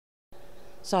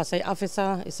So I say,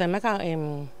 officer, he said, make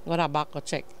a go to back go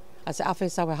check. I said,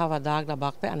 officer, we have a dog the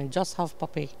back there and he just have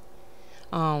puppy.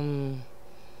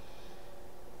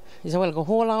 He said, well, go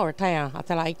hold her or tie her. I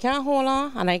tell her, I can't hold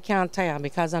her and I can't tie her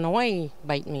because I know why he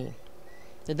bite me.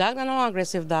 The dog is not an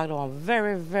aggressive dog, they're a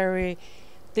very, very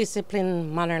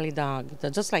disciplined, mannerly dog. They're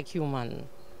just like human.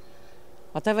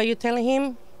 Whatever you tell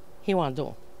him, he won't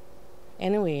do.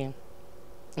 Anyway,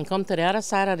 he come to the other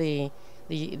side of the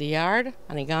yard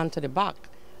and he gone to the back.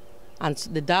 And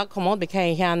the dog come out because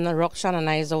he had a ruction and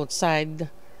eyes outside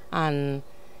and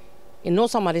he know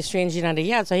somebody strange in the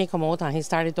yard, so he come out and he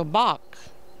started to bark.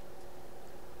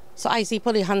 So I see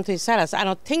put his hand to his side. I said, I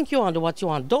don't think you want to do what you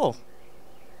want to do.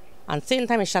 And same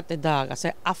time he shot the dog. I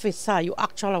said, officer, you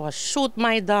actually will shoot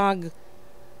my dog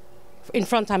in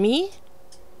front of me?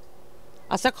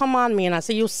 I said, come on, man. I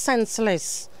said, you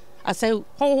senseless. I said,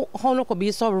 how you could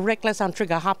be so reckless and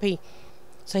trigger happy?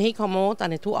 So he come out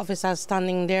and the two officers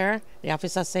standing there. The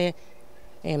officer say,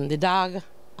 the dog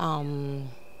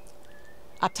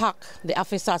attack. The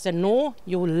officer said, no,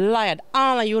 you lied.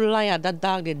 Anna, you lied. That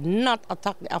dog did not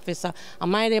attack the officer.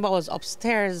 And my neighbor was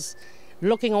upstairs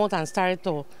looking out and started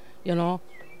to,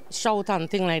 shout and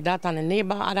things like that. And the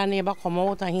other neighbor come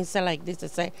out and he said like this, he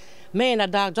say, man, the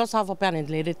dog just have up and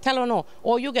the lady, tell her no,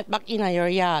 or you get back in your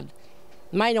yard.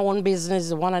 Mind your own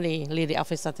business, one of the lady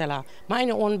officer tell her. Mind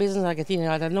your own business, I get in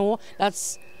your yard. No,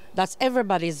 that's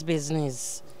everybody's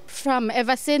business. From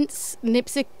ever since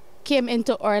Nipsey came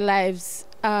into our lives,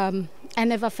 I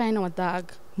never find our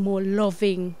dog more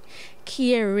loving,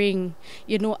 caring,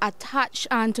 attached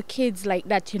onto kids like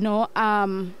that,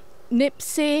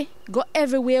 Nipsey go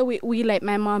everywhere with we, like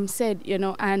my mom said,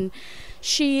 and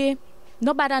she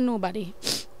no bother nobody.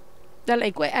 That's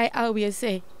like what I always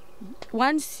say.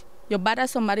 Once you bother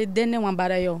somebody, then they won't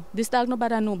bother you. This dog no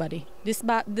bother nobody. This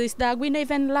dog, we don't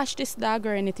even lash this dog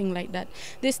or anything like that.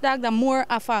 This dog is more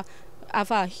of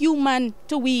a human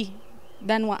to we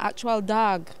than one actual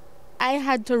dog. I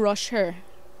had to rush her.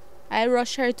 I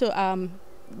rushed her to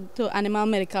Animal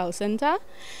Medical Center,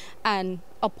 and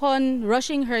upon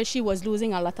rushing her, she was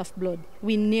losing a lot of blood.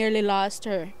 We nearly lost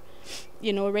her.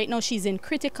 Right now she's in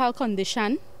critical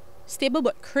condition, stable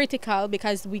but critical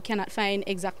because we cannot find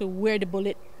exactly where the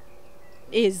bullet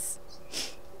is.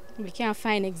 We can't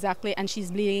find exactly, and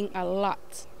she's bleeding a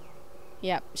lot.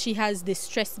 Yeah, she has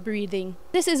distress breathing.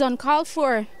 This is uncalled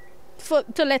for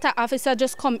to let an officer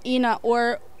just come in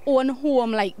our own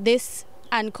home like this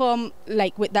and come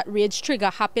like with that rage trigger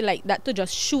happy like that to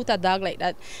just shoot a dog like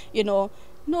that.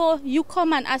 No, you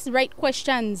come and ask the right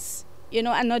questions,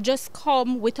 and not just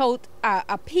come without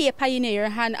a paper in your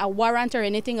hand, a warrant or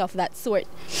anything of that sort.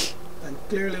 And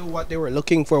clearly what they were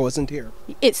looking for wasn't here.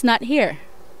 It's not here.